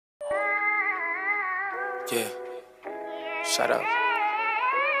Yeah. Shout out.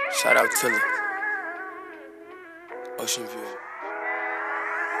 Shout out Tilly. Ocean View.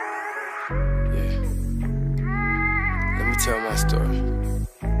 Yeah. Let me tell my story.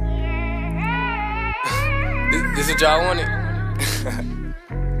 This is what y'all wanted?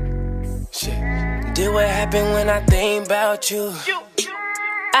 Shit. Did what happened when I think about you?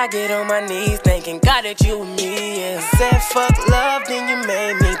 I get on my knees thanking God that you with me, yeah. Said fuck love, then you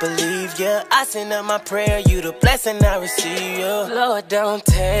made me believe, yeah. I send up my prayer, you the blessing I receive, yeah. Lord, don't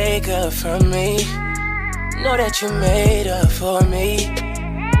take her from me. Know that you made her for me.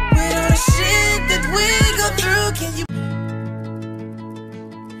 With all the shit that we go through, can you?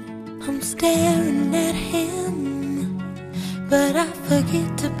 I'm staring at him, but I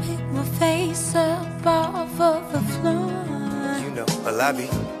forget to pick my face up off of the floor. You know, well, I be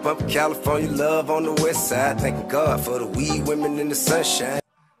bumping California love on the west side. Thanking God for the weed women in the sunshine.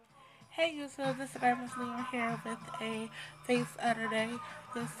 Hey YouTube, this is Leon here with a face of the day.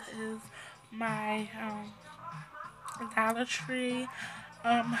 This is my Dollar Tree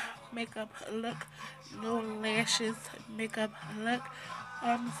makeup look, no lashes makeup look.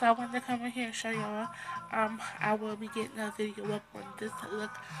 So I wanted to come in here and show y'all. I will be getting a video up on this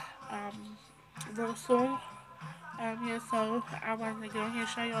look real soon. Yeah, so I wanted to get on here and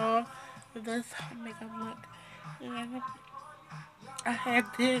show y'all this makeup look. And I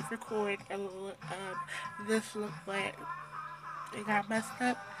did record a little this look, but it got messed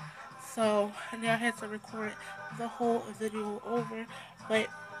up. So now I had to record the whole video over. But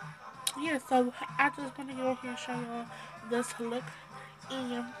yeah, so I just want to get on here and show y'all this look.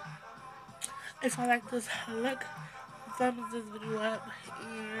 And if I like this look, thumbs this video up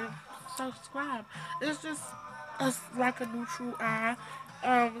and subscribe. It's just like a neutral eye.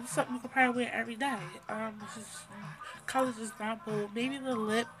 Something you can probably wear every day. Colors is not bold. Maybe the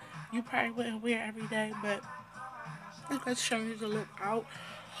lip you probably wouldn't wear every day, but you can change the lip out.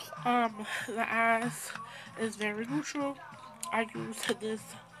 The eyes is very neutral. I use this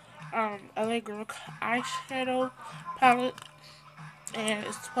LA Girl eyeshadow palette, and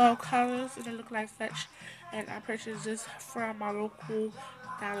it's 12 colors, and it look like such. And I purchased this from my local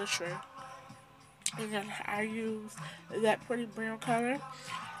Dollar Tree. And then I use that pretty brown color.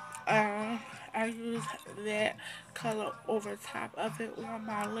 I use that color over top of it on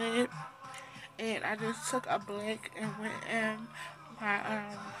my lid. And I just took a black and went in my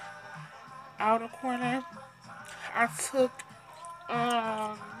outer corner. I took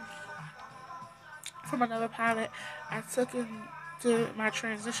from another palette, I took into my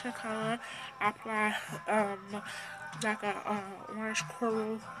transition color. I applied like a orange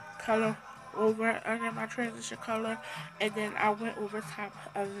coral color over under my transition color, and then I went over top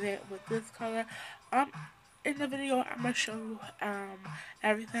of that with this color. In the video, I'm gonna show you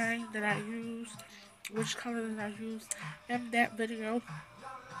everything that I used, which colors I used in that video.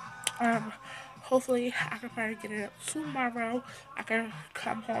 Hopefully I can probably get it up tomorrow. I can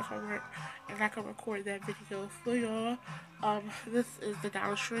come home from work and I can record that video for y'all. This is the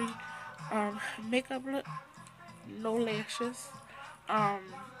Dollar Tree makeup look, no lashes.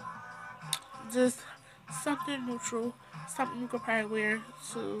 Just something neutral, something you could probably wear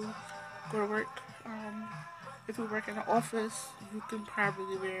to go to work. If you work in the office, you can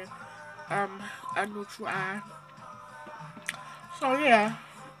probably wear a neutral eye. So yeah,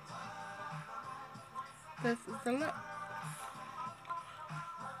 this is the look.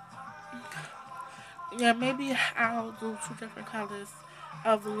 Yeah, maybe I'll do 2 different colors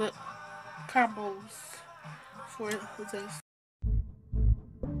of lip combos for this.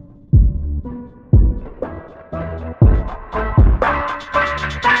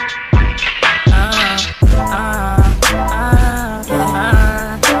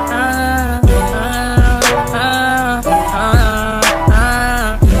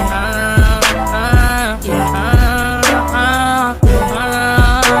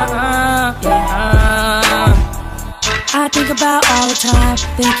 I think about all the time,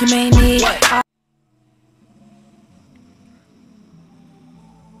 think you may need.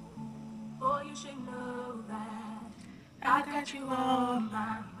 Boy, you should know that I got you on my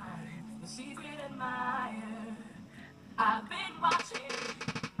mind. The secret admirer. I've been watching.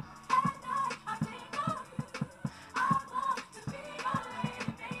 At night, I think of you. I want to be your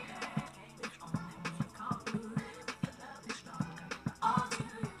lady, baby. It's only call you. Your love is strong. All to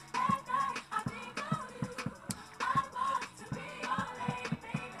you. At night, I think of you. I want to be your lady,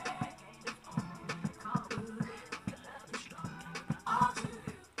 baby. It's only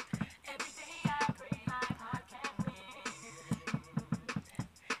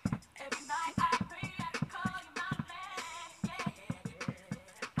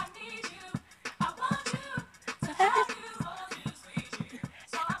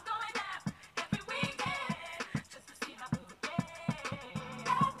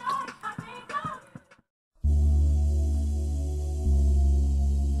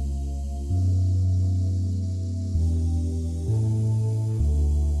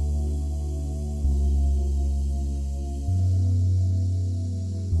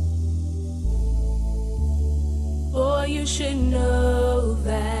should know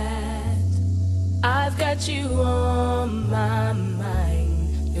that I've got you on my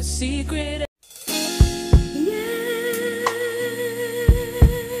mind. Your secret